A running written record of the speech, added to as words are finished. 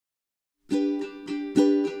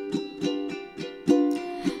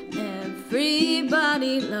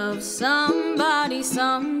love somebody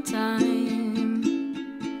sometime.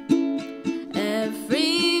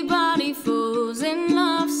 Everybody falls in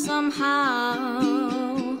love somehow.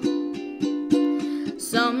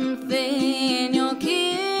 Something in your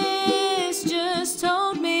kiss just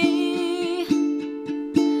told me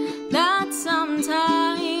that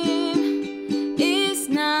sometime is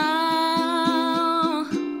now.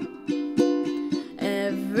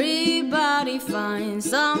 Everybody finds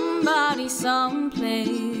somebody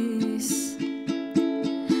someplace.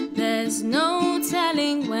 There's no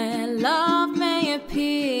telling where love may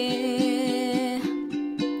appear.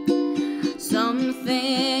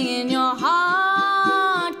 Something in your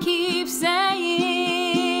heart keeps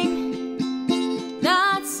saying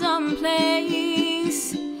that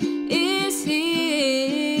someplace is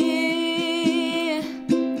here.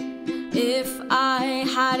 If I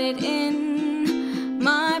had it in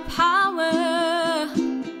my power,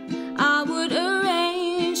 I would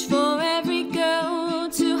arrange for every girl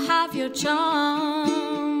to have your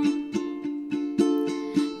charm.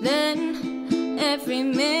 Then every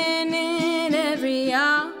minute, every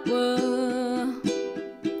hour,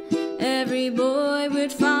 every boy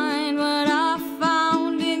would find what I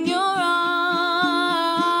found in your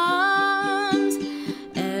arms.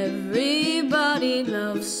 Everybody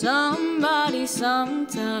loves somebody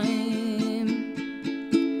sometime.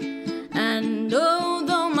 And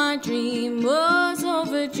although my dream was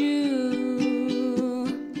overdue,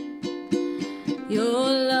 your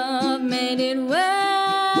love made it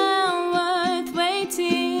well worth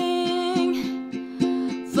waiting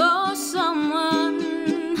for someone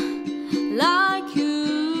like you.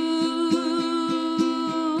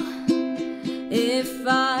 If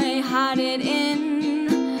I had it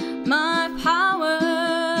in my power,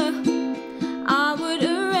 I would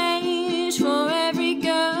arrange for every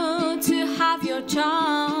girl to have your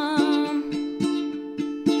charm.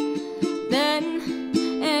 Then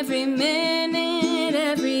every minute,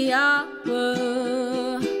 every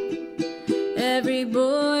hour, every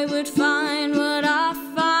boy would find what I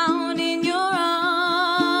found in your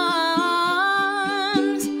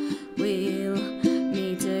arms. We'll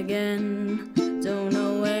meet again, don't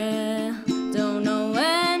know where, don't know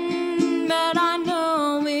when, but I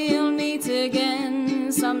know we'll meet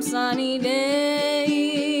again some sunny day.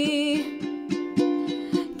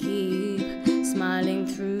 Keep smiling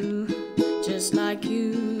through, just like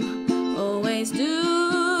you always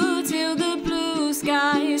do, till the blue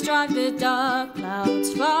skies drive the dark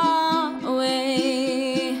clouds far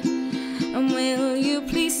away. And will you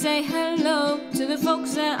please say hello to the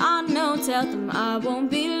folks that I know? Tell them I won't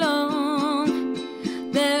be long.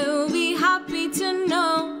 They'll be happy to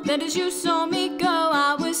know that as you saw me go,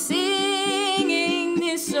 I was singing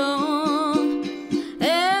this song.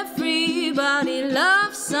 Everybody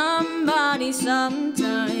loves somebody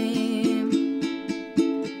sometime.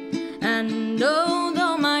 And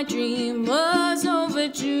although my dream was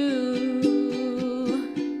overdue,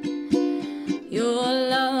 your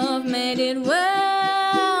love made it well